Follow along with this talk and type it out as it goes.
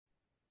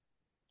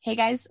Hey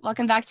guys,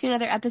 welcome back to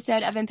another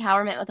episode of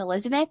Empowerment with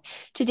Elizabeth.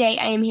 Today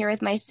I am here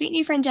with my sweet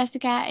new friend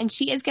Jessica, and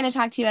she is going to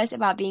talk to us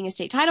about being a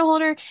state title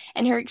holder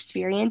and her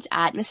experience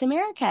at Miss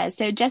America.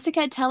 So,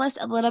 Jessica, tell us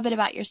a little bit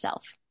about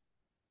yourself.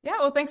 Yeah,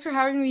 well, thanks for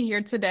having me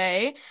here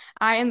today.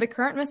 I am the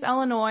current Miss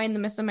Illinois in the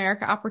Miss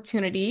America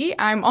opportunity.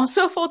 I'm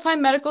also a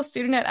full-time medical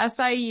student at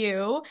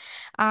SIU.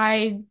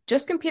 I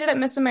just competed at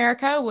Miss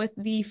America with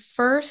the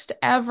first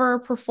ever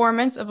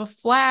performance of a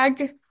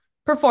flag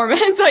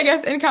performance, I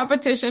guess, in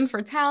competition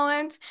for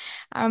talent.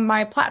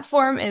 My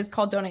platform is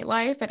called Donate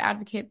Life. It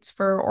advocates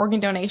for organ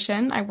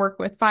donation. I work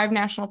with 5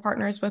 national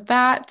partners with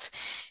that.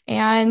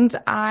 And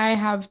I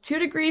have 2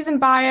 degrees in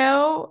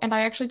bio, and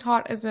I actually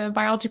taught as a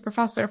biology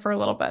professor for a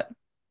little bit.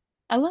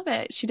 I love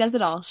it. She does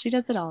it all. She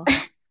does it all.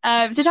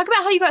 So, talk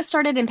about how you got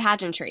started in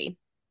pageantry.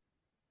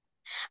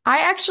 I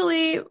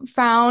actually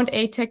found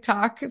a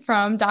TikTok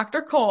from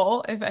Dr.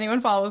 Cole, if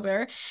anyone follows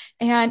her,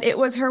 and it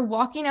was her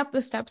walking up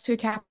the steps to a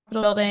Capitol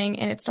building,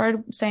 and it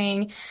started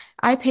saying,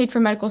 I paid for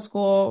medical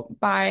school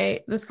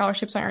by the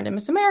scholarships I earned in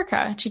Miss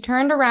America. She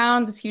turned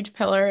around this huge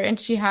pillar and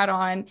she had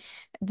on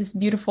this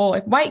beautiful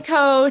like white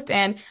coat,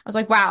 and I was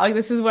like, wow, like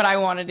this is what I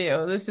want to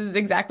do. This is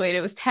exactly it.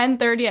 It was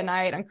 10:30 at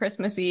night on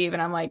Christmas Eve,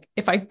 and I'm like,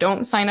 if I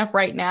don't sign up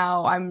right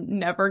now, I'm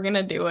never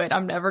gonna do it.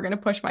 I'm never gonna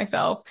push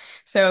myself.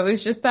 So it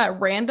was just that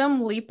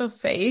random leap of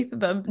faith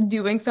of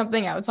doing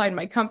something outside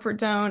my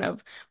comfort zone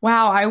of,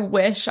 wow, I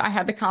wish I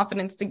had the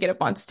confidence to get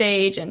up on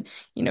stage and,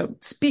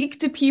 speak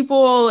to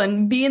people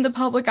and be in the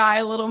public eye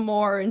a little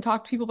more and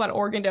talk to people about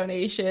organ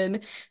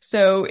donation.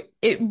 So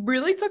it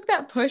really took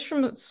that push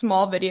from a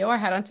small video I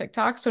had on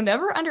TikTok. So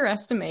never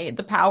underestimate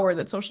the power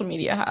that social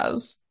media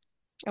has.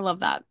 I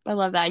love that. I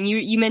love that. And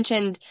you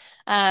mentioned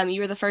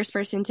you were the first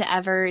person to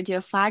ever do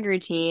a flag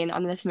routine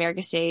on the Miss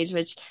America stage,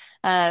 which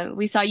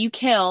we saw you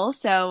kill.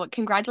 So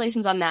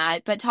congratulations on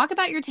that. But talk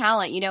about your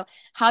talent,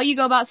 how you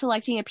go about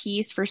selecting a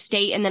piece for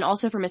state and then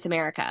also for Miss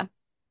America.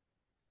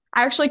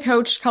 I actually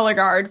coached color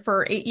guard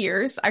for 8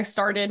 years. I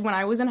started when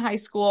I was in high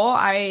school.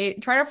 I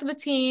tried out for the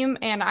team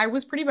and I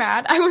was pretty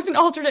bad. I was an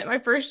alternate my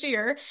first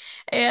year.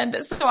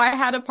 And so I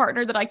had a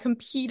partner that I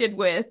competed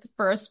with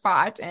for a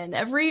spot. And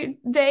every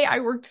day I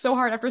worked so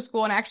hard after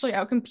school and actually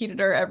outcompeted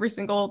her every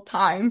single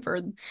time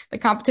for the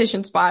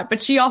competition spot. But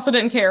she also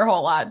didn't care a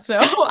whole lot. So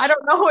I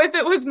don't know if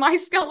it was my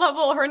skill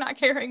level or her not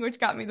caring, which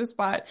got me the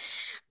spot.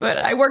 But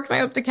I worked my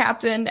way up to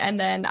captain, and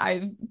then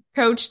I've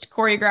coached,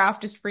 choreographed,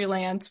 just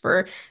freelance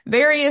for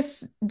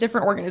various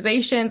different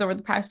organizations over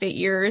the past 8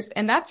 years.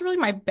 And that's really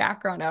my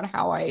background on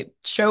how I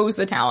chose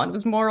the talent. It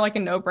was more like a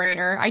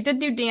no-brainer. I did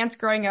do dance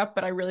growing up,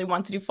 but I really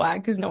wanted to do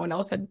flag because no one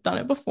else had done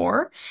it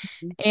before.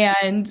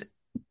 And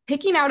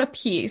picking out a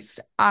piece,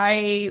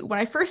 when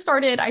I first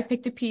started, I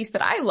picked a piece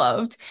that I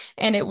loved,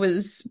 and it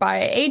was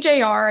by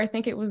AJR. I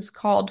think it was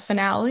called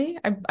Finale.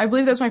 I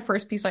believe that's my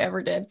first piece I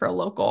ever did for a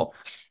local.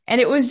 And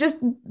it was just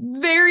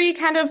very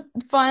kind of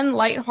fun,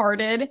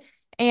 lighthearted.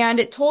 And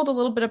it told a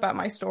little bit about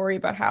my story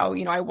about how,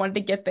 I wanted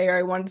to get there.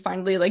 I wanted to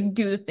finally like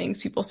do the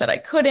things people said I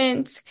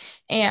couldn't.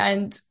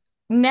 And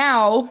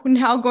now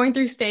going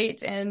through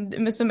state and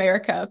Miss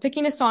America,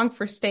 picking a song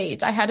for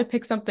state, I had to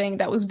pick something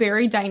that was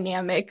very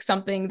dynamic,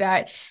 something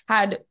that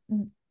had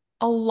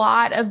a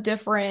lot of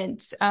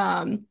different,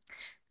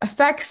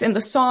 effects in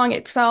the song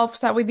itself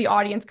so that way the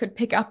audience could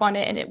pick up on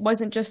it and it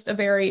wasn't just a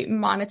very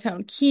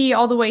monotone key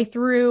all the way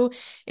through.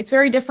 It's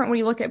very different when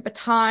you look at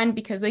Baton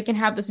because they can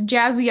have this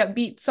jazzy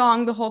upbeat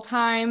song the whole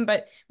time,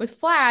 but with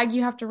Flag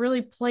you have to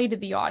really play to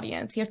the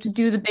audience. You have to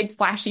do the big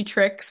flashy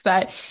tricks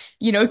that,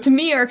 to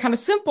me are kind of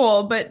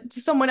simple, but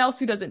to someone else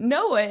who doesn't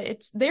know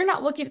it, they're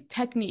not looking at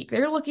technique.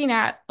 They're looking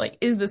at like,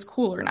 is this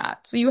cool or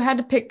not? So you had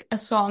to pick a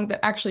song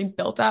that actually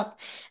built up,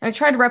 and I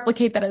tried to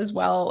replicate that as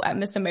well at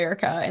Miss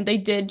America, and they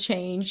did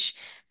change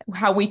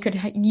how we could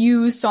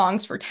use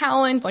songs for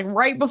talent, like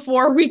right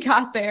before we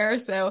got there.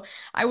 So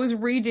I was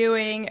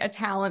redoing a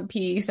talent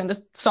piece and a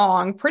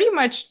song pretty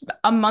much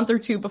a month or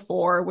two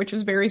before, which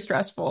was very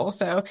stressful.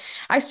 So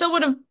I still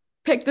would have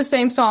picked the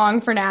same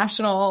song for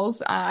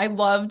nationals. I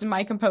loved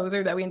my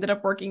composer that we ended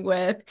up working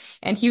with,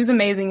 and he was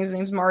amazing. His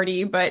name's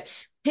Marty, but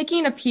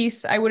picking a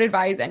piece, I would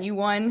advise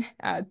anyone,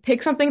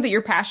 pick something that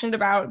you're passionate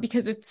about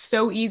because it's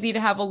so easy to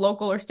have a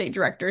local or state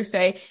director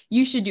say,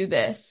 you should do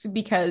this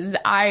because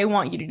I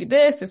want you to do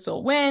this. This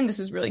will win. This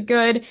is really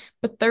good.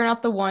 But they're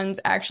not the ones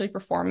actually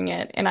performing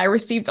it. And I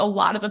received a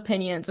lot of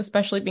opinions,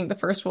 especially being the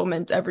first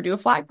woman to ever do a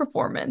flag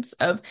performance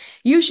of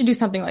you should do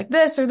something like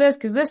this or this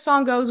because this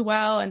song goes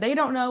well and they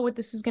don't know what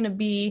this is going to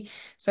be.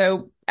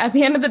 So at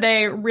the end of the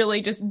day,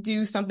 really just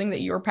do something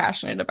that you're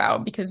passionate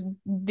about because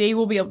they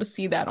will be able to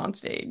see that on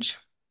stage.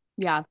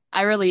 Yeah,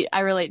 I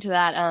relate to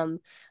that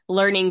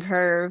learning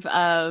curve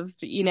of,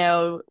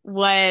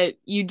 what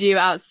you do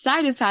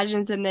outside of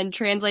pageants and then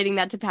translating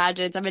that to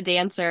pageants. I'm a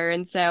dancer,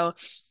 and so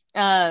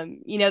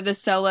the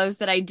solos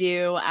that I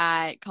do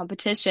at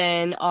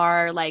competition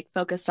are like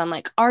focused on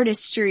like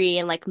artistry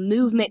and like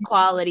movement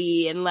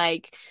quality and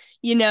like,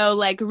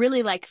 like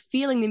really like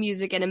feeling the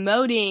music and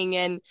emoting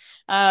and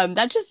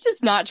that just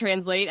does not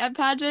translate at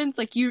pageants.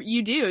 Like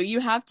you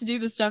have to do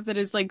the stuff that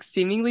is like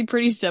seemingly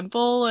pretty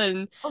simple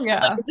and Oh I'm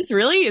like, yeah. is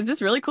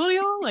this really cool to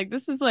y'all? Like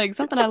this is like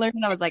something I learned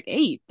when I was like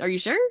 8. Are you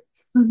sure?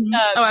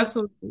 Oh, So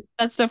absolutely.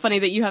 that's so funny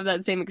that you have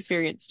that same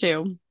experience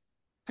too.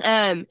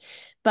 Um,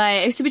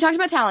 but so we talked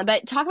about talent,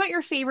 but talk about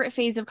your favorite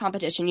phase of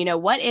competition.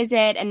 What is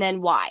it and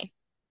then why?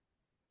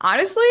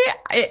 Honestly,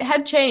 it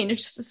had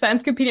changed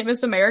since competing at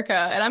Miss America,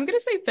 and I'm gonna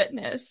say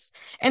fitness.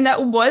 And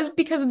that was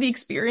because of the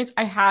experience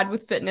I had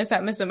with fitness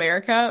at Miss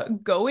America.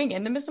 Going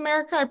into Miss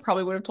America, I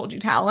probably would have told you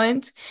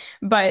talent,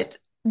 but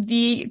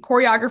the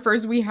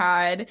choreographers we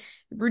had,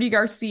 Rudy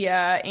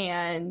Garcia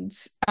and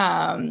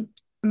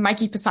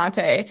Mikey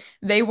Pasante,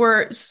 they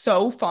were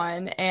so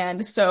fun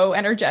and so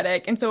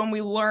energetic. And so when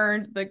we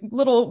learned the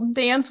little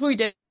dance we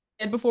did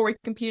before we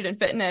competed in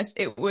fitness,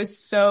 it was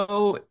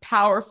so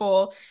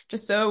powerful,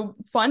 just so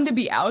fun to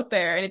be out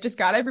there, and it just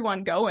got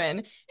everyone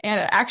going. And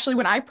actually,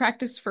 when I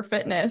practiced for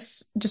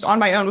fitness just on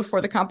my own before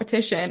the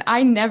competition,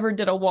 I never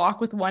did a walk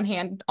with one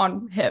hand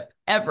on hip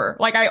ever.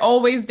 Like I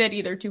always did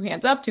either two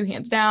hands up, two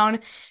hands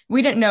down.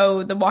 We didn't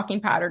know the walking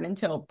pattern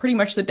until pretty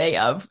much the day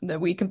of that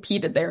we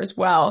competed there as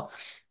well.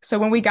 So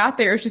when we got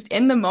there, it was just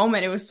in the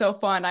moment. It was so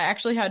fun. I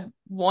actually had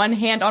one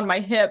hand on my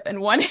hip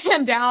and one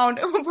hand down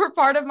for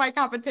part of my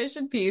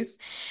competition piece.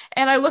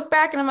 And I look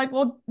back and I'm like,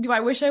 well, do I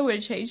wish I would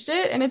have changed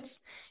it? And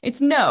it's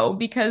no,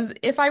 because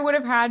if I would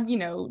have had,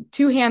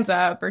 two hands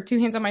up or two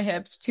hands on my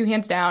hips, two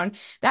hands down,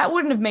 that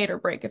wouldn't have made or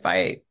break if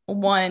I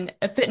won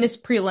a fitness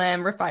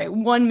prelim or if I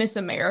won Miss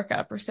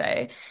America per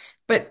se.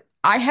 But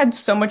I had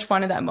so much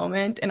fun in that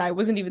moment and I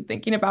wasn't even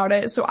thinking about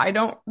it. So I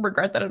don't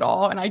regret that at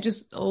all. And I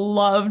just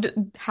loved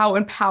how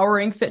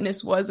empowering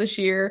fitness was this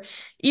year,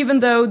 even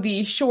though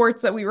the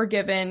shorts that we were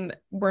given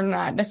were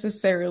not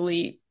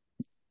necessarily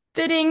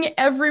fitting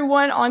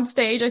everyone on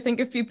stage. I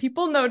think a few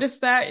people noticed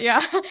that.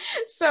 Yeah.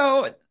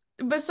 So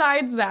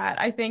besides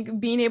that, I think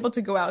being able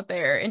to go out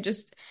there and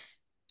just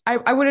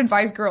I would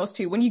advise girls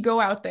too, when you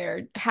go out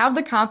there, have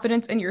the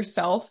confidence in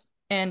yourself,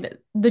 and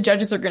the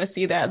judges are going to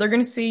see that. They're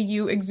going to see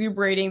you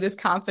exuberating this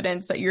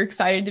confidence that you're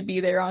excited to be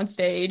there on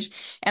stage.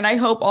 And I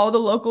hope all the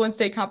local and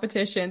state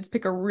competitions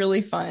pick a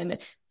really fun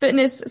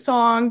fitness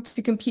song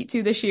to compete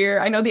to this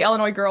year. I know the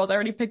Illinois girls, I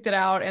already picked it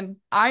out and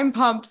I'm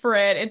pumped for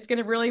it. It's going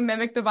to really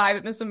mimic the vibe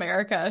at Miss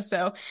America.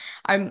 So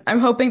I'm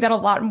hoping that a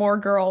lot more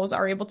girls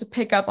are able to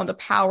pick up on the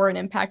power and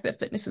impact that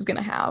fitness is going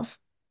to have.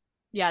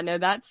 Yeah, no,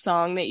 that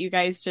song that you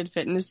guys did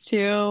fitness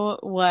to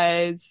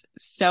was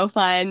so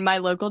fun. My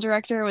local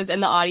director was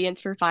in the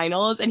audience for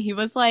finals and he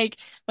was like,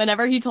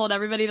 whenever he told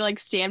everybody to like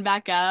stand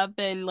back up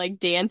and like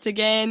dance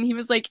again, he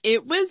was like,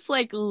 it was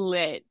like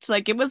lit.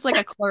 Like it was like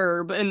a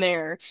club in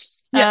there.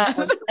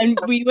 Yes. And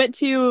we went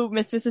to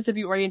Miss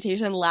Mississippi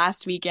orientation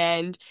last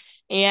weekend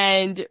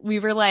and we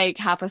were like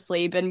half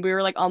asleep and we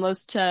were like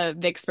almost to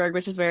Vicksburg,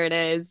 which is where it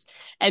is.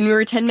 And we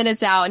were 10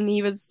 minutes out and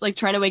he was like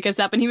trying to wake us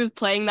up and he was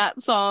playing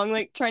that song,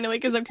 like trying to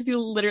wake us up because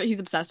he's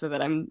obsessed with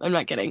it. I'm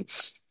not kidding.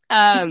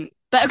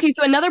 But okay,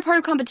 so another part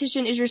of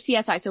competition is your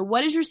CSI. So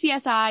what is your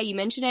CSI? You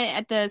mentioned it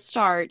at the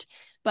start,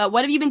 but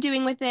what have you been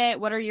doing with it?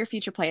 What are your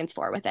future plans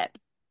for with it?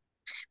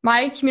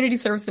 My community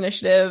service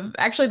initiative,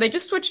 actually, they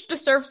just switched to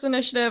service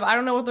initiative. I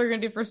don't know what they're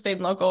going to do for state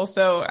and local.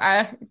 So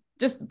I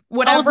just All of the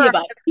whatever,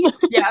 above.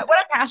 yeah, what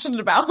I'm passionate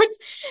about.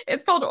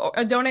 It's called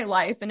Donate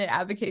Life and it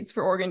advocates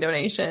for organ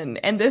donation.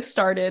 And this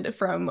started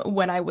from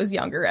when I was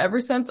younger. Ever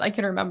since I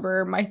can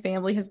remember, my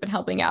family has been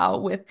helping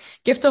out with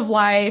Gift of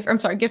Life, I'm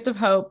sorry, Gift of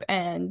Hope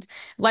and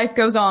Life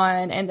Goes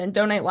On and then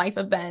Donate Life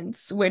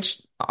events,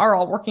 which are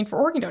all working for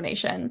organ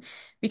donation.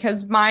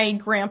 Because my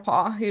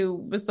grandpa, who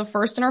was the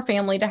first in our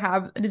family to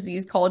have a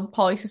disease called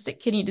polycystic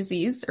kidney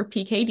disease or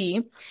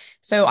PKD.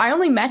 So I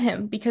only met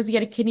him because he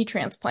had a kidney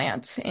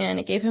transplant and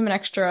it gave him an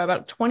extra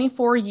about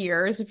 24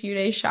 years, a few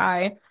days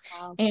shy.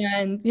 Wow.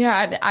 And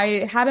yeah,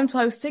 I had him till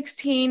I was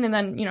 16 and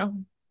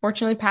then,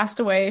 fortunately passed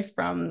away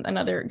from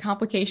another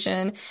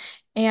complication.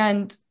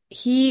 And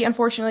he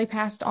unfortunately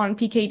passed on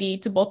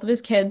PKD to both of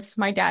his kids,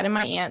 my dad and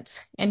my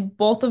aunt. And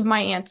both of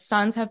my aunt's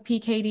sons have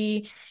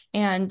PKD,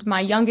 and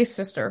my youngest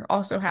sister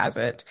also has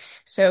it.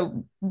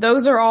 So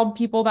those are all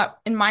people that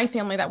in my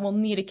family that will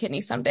need a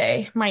kidney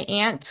someday. My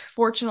aunt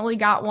fortunately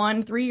got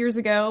one 3 years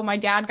ago. My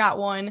dad got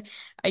one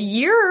a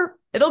year.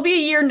 It'll be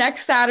a year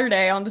next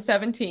Saturday on the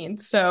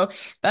 17th. So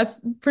that's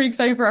pretty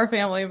exciting for our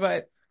family,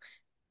 but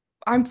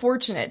I'm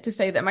fortunate to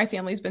say that my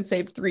family's been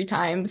saved 3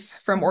 times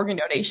from organ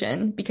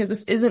donation because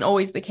this isn't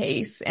always the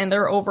case. And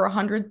there are over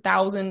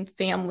 100,000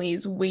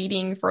 families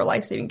waiting for a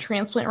life-saving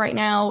transplant right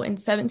now. And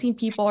 17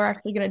 people are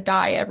actually going to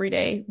die every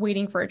day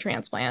waiting for a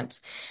transplant.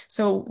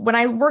 So when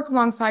I work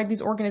alongside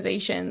these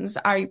organizations,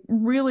 I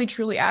really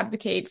truly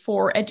advocate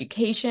for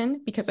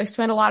education because I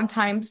spend a lot of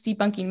times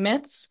debunking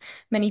myths.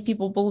 Many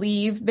people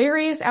believe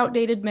various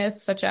outdated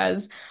myths such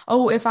as,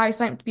 oh, if I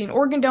sign up to be an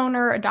organ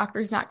donor, a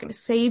doctor's not going to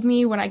save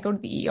me when I go to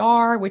the ER,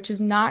 which is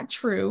not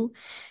true,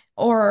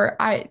 or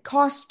it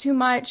costs too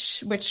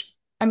much, which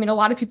I mean, a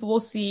lot of people will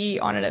see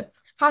on a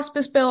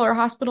hospice bill or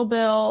hospital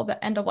bill,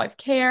 the end of life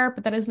care,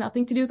 but that has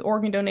nothing to do with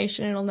organ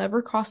donation. It'll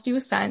never cost you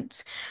a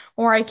cent.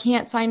 Or I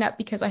can't sign up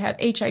because I have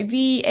HIV,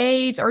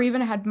 AIDS, or even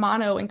had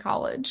mono in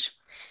college.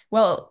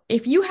 Well,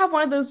 if you have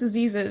one of those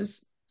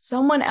diseases,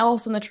 someone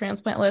else on the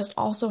transplant list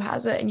also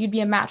has it, and you'd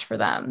be a match for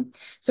them.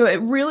 So it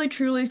really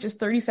truly is just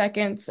 30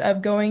 seconds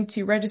of going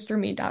to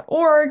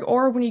registerme.org,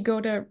 or when you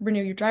go to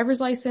renew your driver's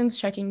license,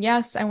 checking,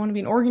 yes, I want to be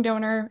an organ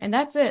donor, and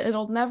that's it.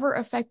 It'll never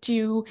affect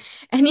you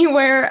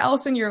anywhere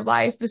else in your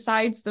life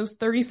besides those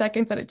 30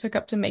 seconds that it took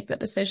up to make that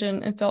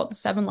decision and fill out the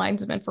 7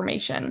 lines of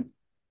information.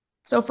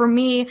 So for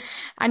me,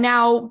 I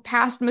now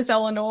passed Miss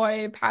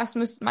Illinois, passed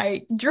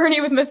my journey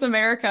with Miss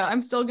America.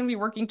 I'm still going to be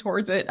working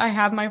towards it. I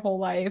have my whole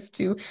life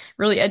to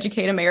really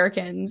educate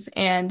Americans.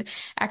 And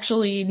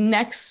actually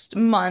next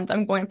month,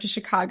 I'm going up to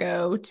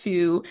Chicago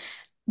to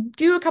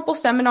do a couple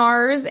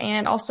seminars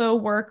and also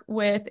work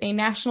with a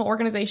national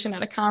organization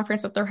at a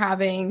conference that they're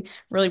having,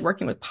 really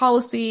working with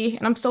policy.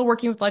 And I'm still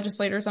working with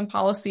legislators on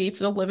policy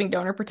for the Living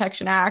Donor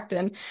Protection Act.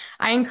 And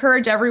I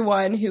encourage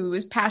everyone who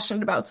is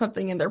passionate about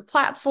something in their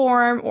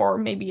platform or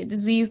maybe a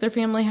disease their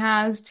family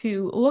has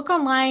to look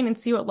online and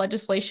see what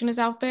legislation is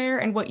out there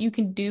and what you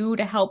can do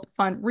to help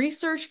fund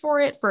research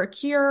for it, for a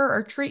cure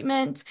or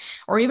treatment,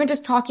 or even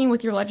just talking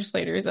with your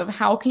legislators of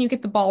how can you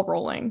get the ball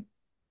rolling.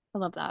 I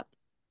love that.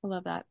 I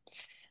love that.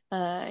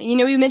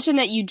 You mentioned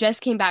that you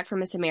just came back from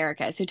Miss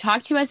America. So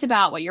talk to us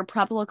about what your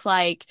prep looked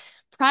like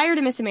prior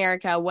to Miss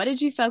America. What did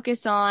you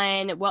focus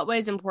on? What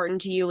was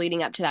important to you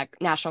leading up to that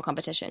national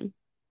competition?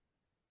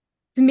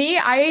 To me,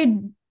 I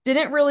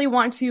didn't really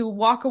want to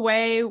walk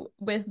away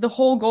with the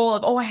whole goal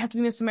of, oh, I have to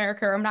be Miss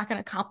America or I'm not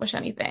going to accomplish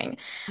anything.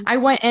 I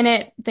went in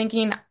it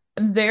thinking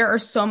there are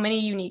so many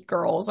unique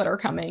girls that are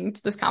coming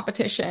to this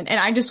competition, and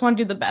I just want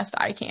to do the best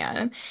I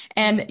can.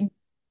 And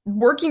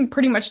working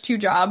pretty much 2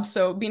 jobs,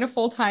 so being a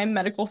full-time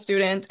medical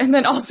student and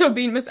then also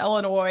being Miss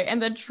Illinois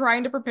and then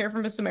trying to prepare for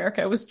Miss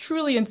America was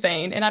truly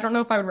insane. And I don't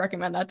know if I would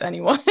recommend that to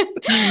anyone.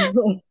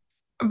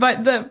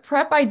 But the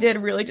prep I did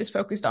really just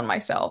focused on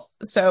myself.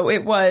 So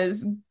it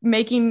was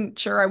making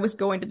sure I was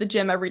going to the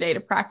gym every day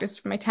to practice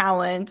for my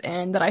talent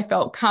and that I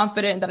felt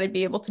confident that I'd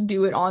be able to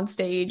do it on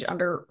stage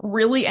under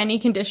really any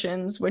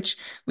conditions, which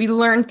we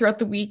learned throughout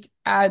the week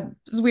as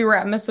we were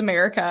at Miss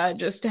America,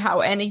 just how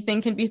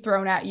anything can be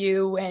thrown at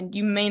you and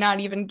you may not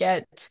even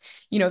get,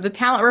 the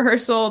talent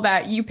rehearsal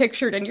that you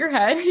pictured in your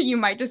head. You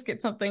might just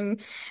get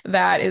something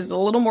that is a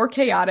little more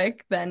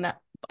chaotic than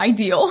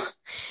ideal.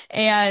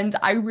 And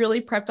I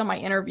really prepped on my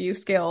interview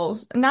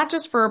skills, not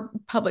just for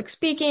public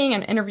speaking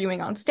and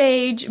interviewing on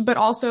stage, but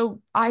also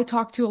I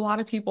talked to a lot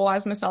of people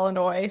as Miss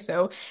Illinois.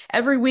 So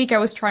every week I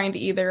was trying to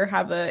either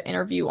have an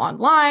interview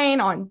online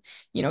on,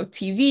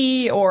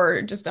 TV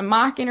or just a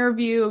mock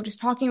interview, just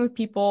talking with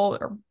people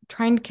or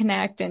trying to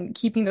connect and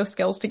keeping those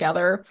skills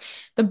together.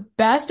 The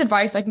best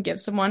advice I can give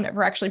someone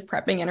for actually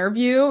prepping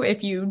interview,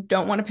 if you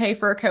don't want to pay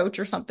for a coach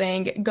or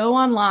something, go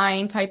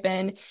online, type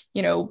in,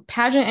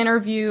 pageant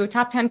interview,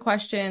 top 10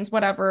 questions,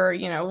 whatever,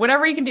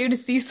 whatever you can do to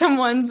see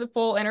someone's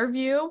full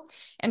interview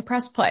and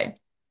press play.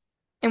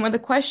 And when the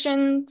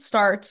question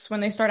starts,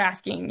 when they start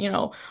asking,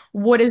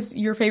 what is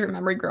your favorite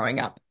memory growing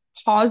up?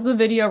 Pause the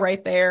video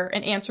right there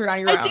and answer it on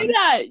your I own. do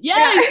that. Yeah.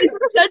 Yes,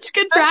 it's such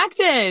good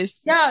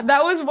practice. Yeah,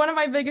 that was one of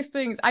my biggest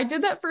things. I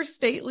did that for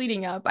state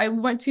leading up. I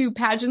went to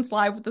Pageants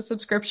Live with the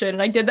subscription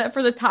and I did that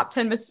for the top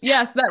 10 Miss.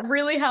 Yes, that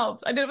really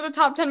helps. I did it for the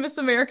top 10 Miss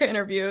America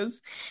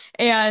interviews.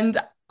 And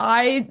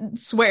I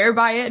swear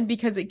by it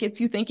because it gets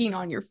you thinking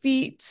on your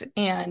feet.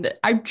 And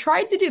I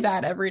tried to do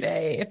that every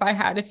day if I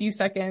had a few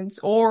seconds,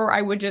 or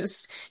I would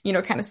just,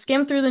 kind of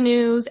skim through the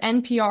news.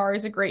 NPR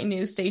is a great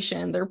news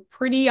station. They're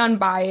pretty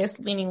unbiased,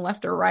 leaning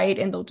left or right,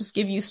 and they'll just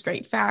give you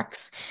straight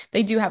facts.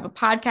 They do have a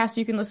podcast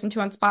you can listen to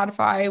on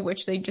Spotify,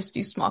 which they just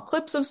do small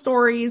clips of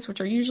stories,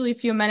 which are usually a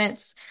few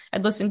minutes.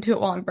 I'd listen to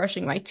it while I'm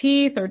brushing my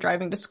teeth or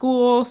driving to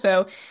school.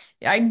 So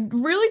I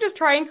really just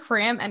try and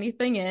cram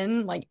anything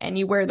in, like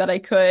anywhere that I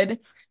could.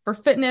 For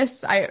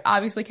fitness, I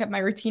obviously kept my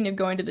routine of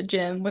going to the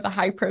gym with a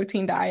high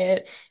protein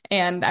diet.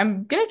 And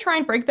I'm going to try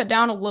and break that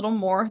down a little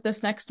more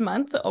this next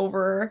month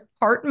over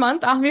Heart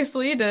Month,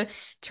 obviously, to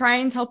try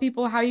and tell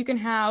people how you can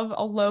have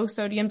a low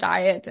sodium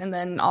diet and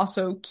then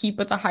also keep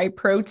with a high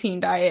protein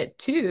diet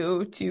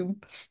too, to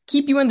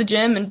keep you in the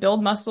gym and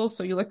build muscles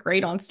so you look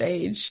great on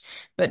stage.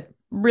 But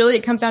really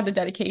it comes down to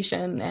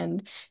dedication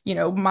and,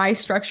 my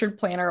structured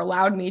planner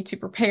allowed me to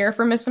prepare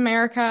for Miss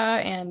America.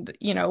 And,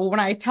 when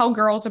I tell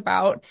girls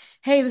about,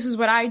 hey, this is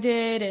what I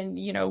did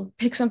and,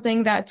 pick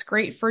something that's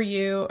great for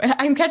you.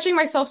 I'm catching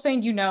myself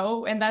saying,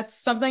 and that's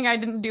something I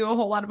didn't do a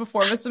whole lot of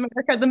before Miss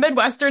America. The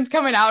Midwestern's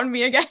coming out in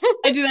me again.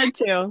 I do that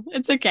too.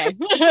 It's okay.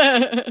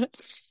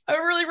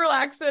 I'm really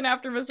relaxing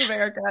after Miss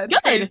America. It's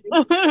Good.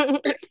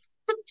 crazy.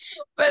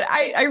 But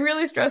I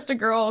really stress to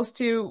girls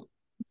to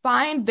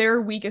find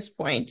their weakest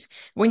point.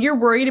 When you're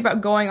worried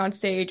about going on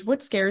stage,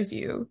 what scares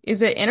you?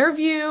 Is it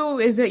interview?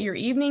 Is it your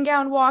evening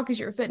gown walk? Is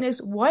your fitness?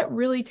 What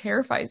really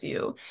terrifies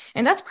you?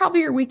 And that's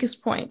probably your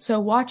weakest point. So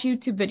watch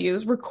YouTube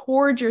videos,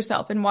 record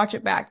yourself and watch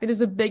it back. That is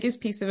the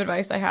biggest piece of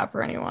advice I have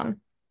for anyone.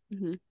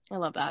 I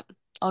love that.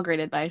 All great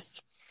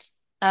advice.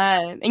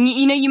 And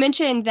you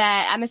mentioned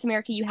that at Miss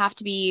America you have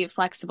to be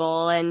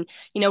flexible and,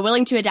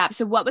 willing to adapt.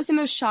 So what was the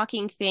most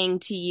shocking thing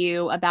to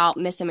you about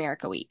Miss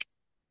America week?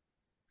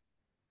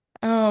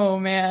 Oh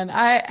man,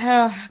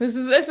 this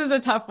is a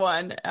tough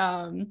one.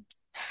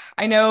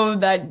 I know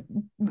that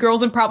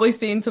girls have probably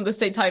seen some of the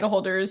state title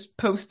holders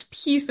post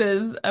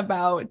pieces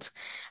about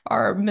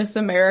our Miss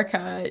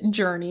America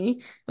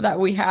journey that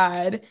we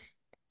had.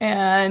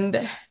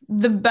 And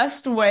the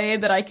best way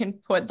that I can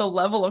put the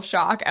level of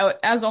shock out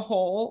as a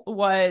whole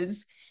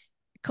was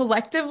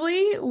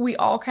collectively, we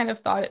all kind of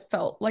thought it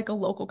felt like a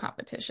local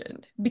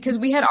competition because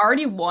we had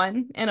already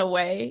won in a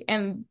way,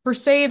 and per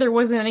se, there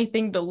wasn't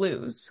anything to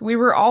lose. We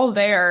were all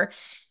there,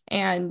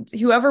 and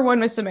whoever won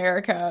Miss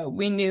America,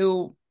 we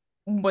knew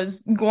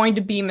was going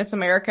to be Miss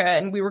America,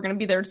 and we were going to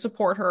be there to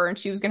support her, and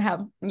she was going to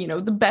have,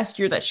 the best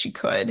year that she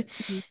could.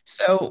 Mhm.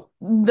 So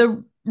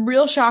the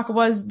real shock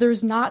was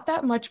there's not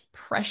that much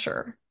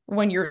pressure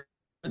when you're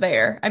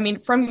there. I mean,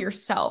 from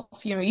yourself,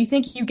 you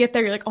think you get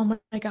there, you're like, oh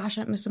my gosh,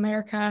 I'm Miss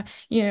America.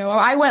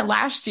 I went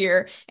last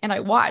year and I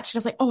watched. I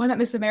was like, oh, I'm at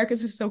Miss America.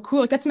 This is so cool.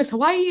 Like, that's Miss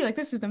Hawaii. Like,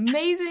 this is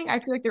amazing. I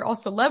feel like they're all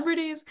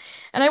celebrities.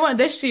 And I went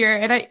this year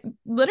and I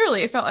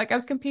literally, it felt like I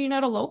was competing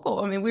at a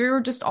local. I mean, we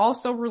were just all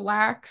so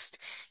relaxed.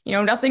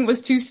 Nothing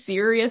was too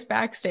serious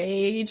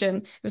backstage.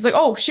 And it was like,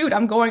 oh, shoot,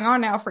 I'm going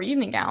on now for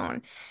evening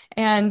gown.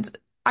 And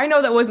I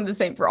know that wasn't the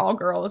same for all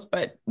girls,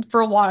 but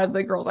for a lot of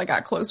the girls I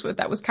got close with,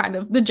 that was kind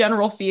of the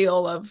general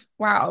feel of,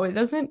 wow, it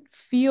doesn't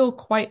feel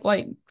quite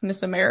like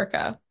Miss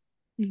America.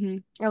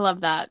 I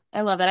love that.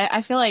 I love that.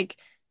 I feel like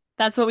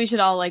that's what we should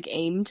all like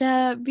aim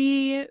to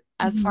be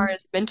as far Mhm.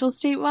 as mental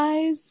state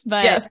wise.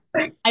 But Yes.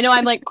 I know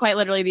I'm like quite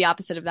literally the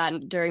opposite of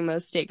that during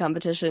most state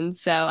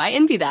competitions. So I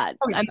envy that.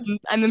 Oh, I'm yeah.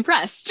 I'm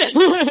impressed. I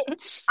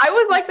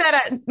was like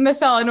that at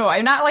Miss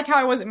Illinois. Not like how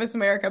I was at Miss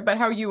America, but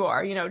how you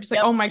are, just like,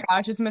 Yep. oh my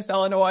gosh, it's Miss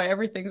Illinois.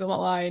 Everything's on the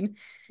line.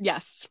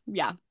 Yes.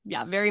 Yeah.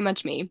 Yeah. Very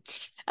much me.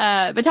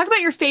 But talk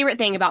about your favorite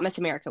thing about Miss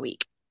America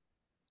Week.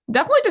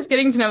 Definitely just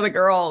getting to know the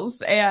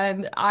girls.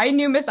 And I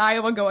knew Miss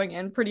Iowa going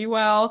in pretty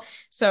well.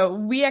 So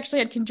we actually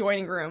had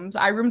conjoining rooms.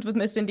 I roomed with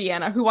Miss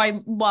Indiana, who I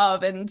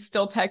love and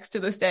still text to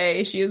this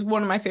day. She is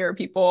one of my favorite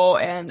people,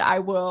 and I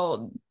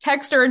will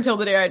text her until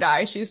the day I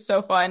die. She's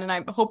so fun, and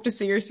I hope to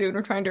see her soon.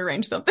 We're trying to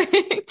arrange something.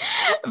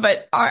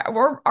 But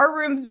our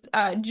rooms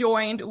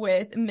joined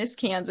with Miss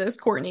Kansas,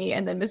 Courtney,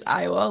 and then Miss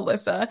Iowa,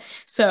 Alyssa.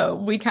 So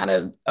we kind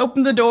of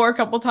opened the door a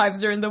couple times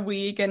during the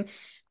week, and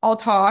all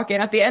talk.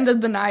 And at the end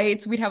of the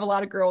nights, we'd have a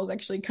lot of girls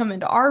actually come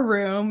into our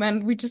room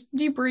and we just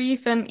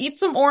debrief and eat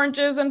some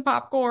oranges and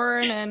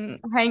popcorn and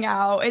hang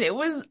out. And it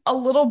was a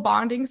little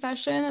bonding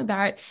session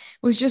that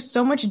was just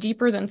so much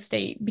deeper than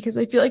state because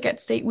I feel like at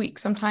state week,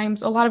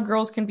 sometimes a lot of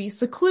girls can be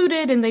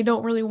secluded and they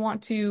don't really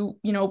want to,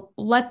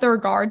 let their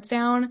guards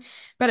down.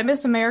 But at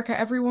Miss America,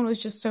 everyone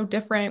was just so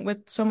different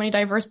with so many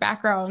diverse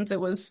backgrounds. It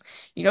was,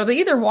 they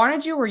either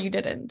wanted you or you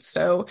didn't.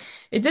 So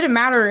it didn't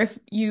matter if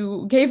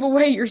you gave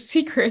away your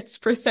secrets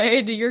per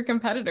se to your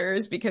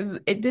competitors because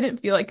it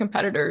didn't feel like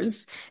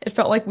competitors. It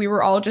felt like we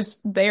were all just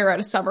there at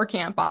a summer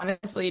camp,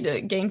 honestly,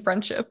 to gain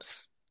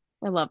friendships.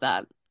 I love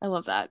that. I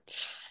love that.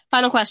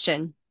 Final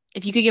question.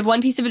 If you could give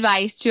one piece of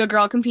advice to a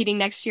girl competing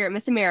next year at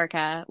Miss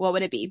America, what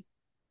would it be?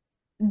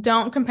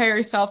 Don't compare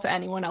yourself to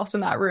anyone else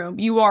in that room.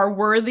 You are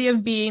worthy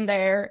of being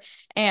there.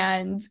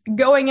 And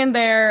going in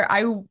there,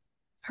 I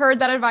heard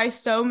that advice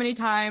so many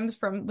times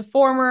from the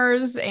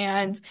formers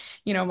and,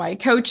 my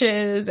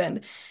coaches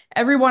and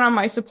everyone on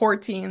my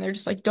support team. They're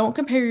just like, don't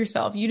compare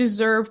yourself. You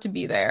deserve to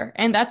be there.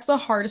 And that's the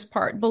hardest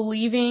part,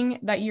 believing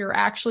that you're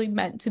actually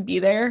meant to be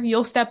there.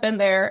 You'll step in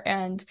there.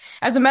 And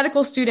as a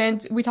medical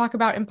student, we talk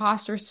about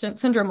imposter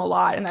syndrome a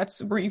lot. And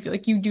that's where you feel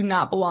like you do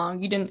not belong.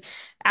 You didn't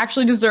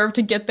actually deserve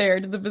to get there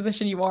to the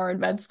position you are in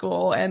med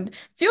school. And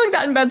feeling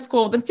that in med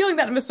school, then feeling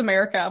that in Miss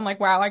America, I'm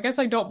like, wow, I guess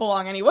I don't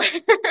belong anywhere.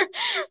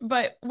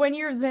 But when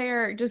you're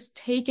there, just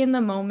take in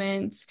the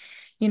moments.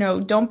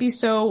 Don't be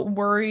so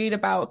worried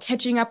about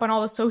catching up on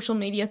all the social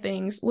media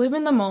things. Live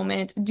in the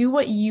moment. Do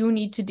what you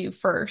need to do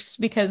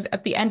first, because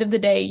at the end of the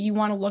day, you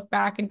want to look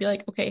back and be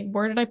like, okay,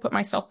 where did I put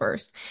myself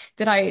first?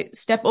 Did I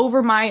step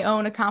over my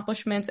own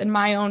accomplishments and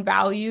my own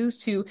values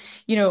to,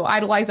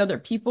 idolize other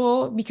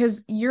people?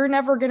 Because you're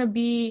never going to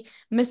be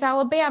Miss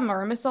Alabama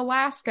or Miss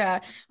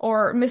Alaska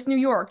or Miss New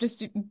York.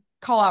 Just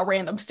call out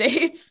random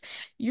states.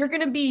 You're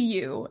going to be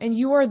you, and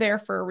you are there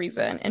for a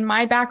reason. And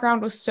my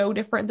background was so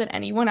different than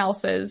anyone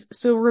else's.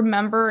 So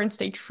remember and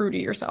stay true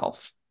to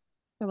yourself.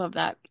 I love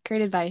that.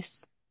 Great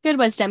advice. Good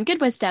wisdom.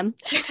 Good wisdom.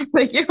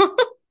 Thank you. Well,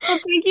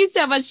 thank you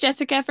so much,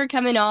 Jessica, for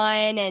coming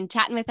on and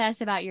chatting with us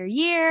about your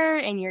year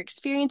and your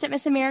experience at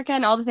Miss America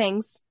and all the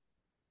things.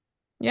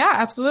 Yeah,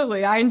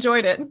 absolutely. I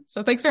enjoyed it.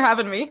 So thanks for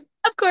having me.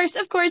 Of course,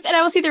 of course. And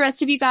I will see the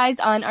rest of you guys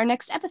on our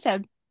next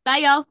episode. Bye,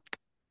 y'all.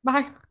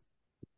 Bye.